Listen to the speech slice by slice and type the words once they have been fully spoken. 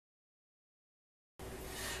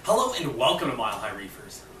Hello and welcome to Mile High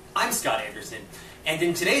Reefers. I'm Scott Anderson, and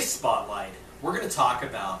in today's spotlight, we're going to talk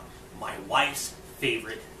about my wife's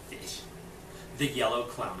favorite fish, the yellow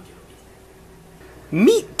clown goby.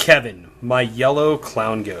 Meet Kevin, my yellow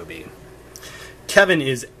clown goby. Kevin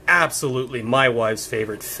is absolutely my wife's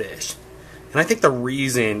favorite fish, and I think the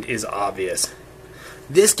reason is obvious.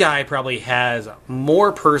 This guy probably has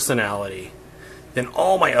more personality than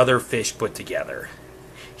all my other fish put together.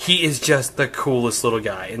 He is just the coolest little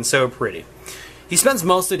guy and so pretty. He spends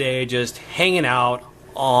most of the day just hanging out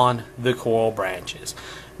on the coral branches.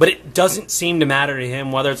 But it doesn't seem to matter to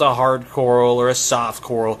him whether it's a hard coral or a soft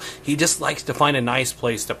coral. He just likes to find a nice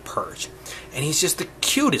place to perch. And he's just the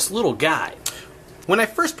cutest little guy. When I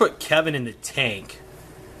first put Kevin in the tank,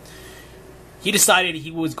 he decided he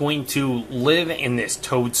was going to live in this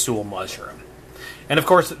toadstool mushroom. And of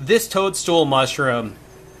course, this toadstool mushroom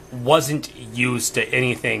wasn't used to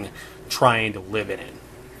anything trying to live in it.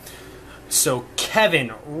 So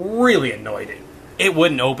Kevin really annoyed it. It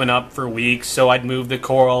wouldn't open up for weeks, so I'd move the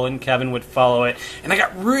coral and Kevin would follow it. And I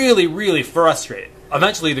got really frustrated.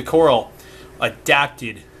 Eventually the coral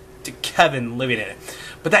adapted to Kevin living in it.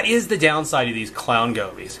 But that is the downside of these clown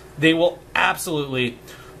gobies. They will absolutely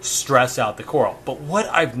stress out the coral. But what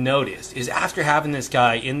I've noticed is after having this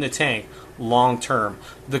guy in the tank long term,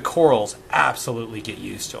 the corals absolutely get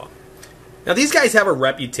used to him. Now these guys have a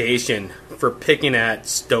reputation for picking at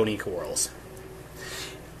stony corals.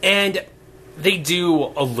 And they do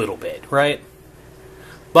a little bit, right?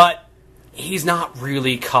 But he's not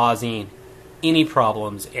really causing any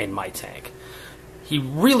problems in my tank. He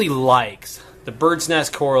really likes the bird's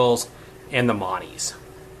nest corals and the monies.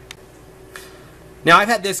 Now I've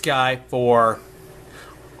had this guy for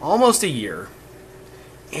almost a year,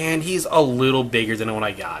 and he's a little bigger than when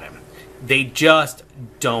I got him. They just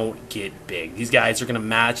don't get big. These guys are going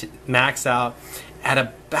to max out at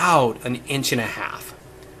about 1.5 inches.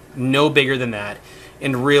 No bigger than that.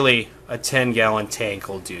 And really, a 10-gallon tank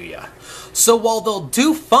will do ya. So while they'll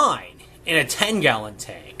do fine in a 10-gallon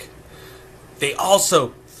tank, they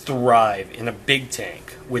also thrive in a big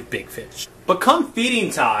tank with big fish. But come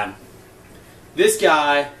feeding time, this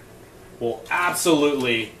guy will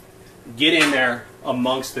absolutely get in there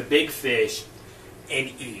amongst the big fish and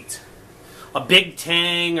eat. A big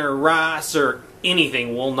tang or wrasse or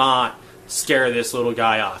anything will not scare this little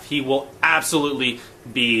guy off. He will absolutely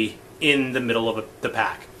be in the middle of the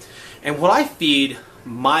pack. And what I feed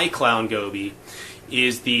my clown goby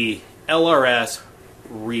is the LRS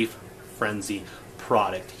Reef Frenzy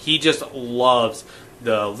product. He just loves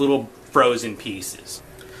the little frozen pieces.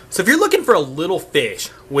 So if you're looking for a little fish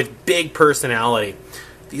with big personality,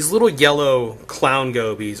 these little yellow clown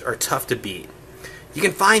gobies are tough to beat. You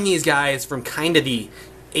can find these guys from kind of the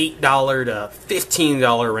 $8 to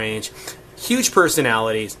 $15 range. Huge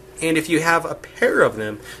personalities, and if you have a pair of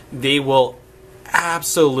them, they will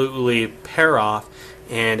absolutely pair off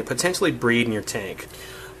and potentially breed in your tank.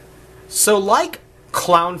 So like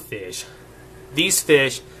clownfish, these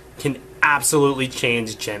fish can absolutely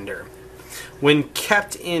change gender. When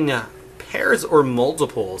kept in pairs or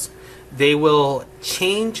multiples, they will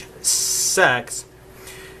change sex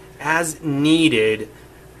as needed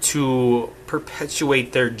to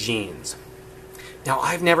perpetuate their genes. Now,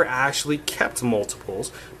 I've never actually kept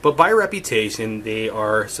multiples, but by reputation, they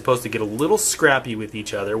are supposed to get a little scrappy with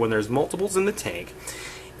each other when there's multiples in the tank,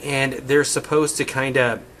 and they're supposed to kind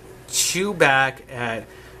of chew back at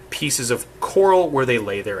pieces of coral where they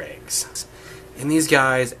lay their eggs. And these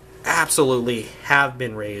guys absolutely have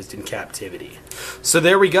been raised in captivity. So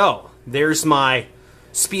there we go. There's my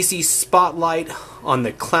species spotlight on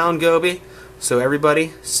the clown goby. So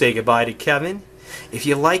everybody, say goodbye to Kevin. If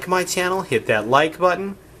you like my channel, hit that like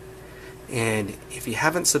button. And if you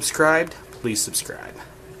haven't subscribed, please subscribe.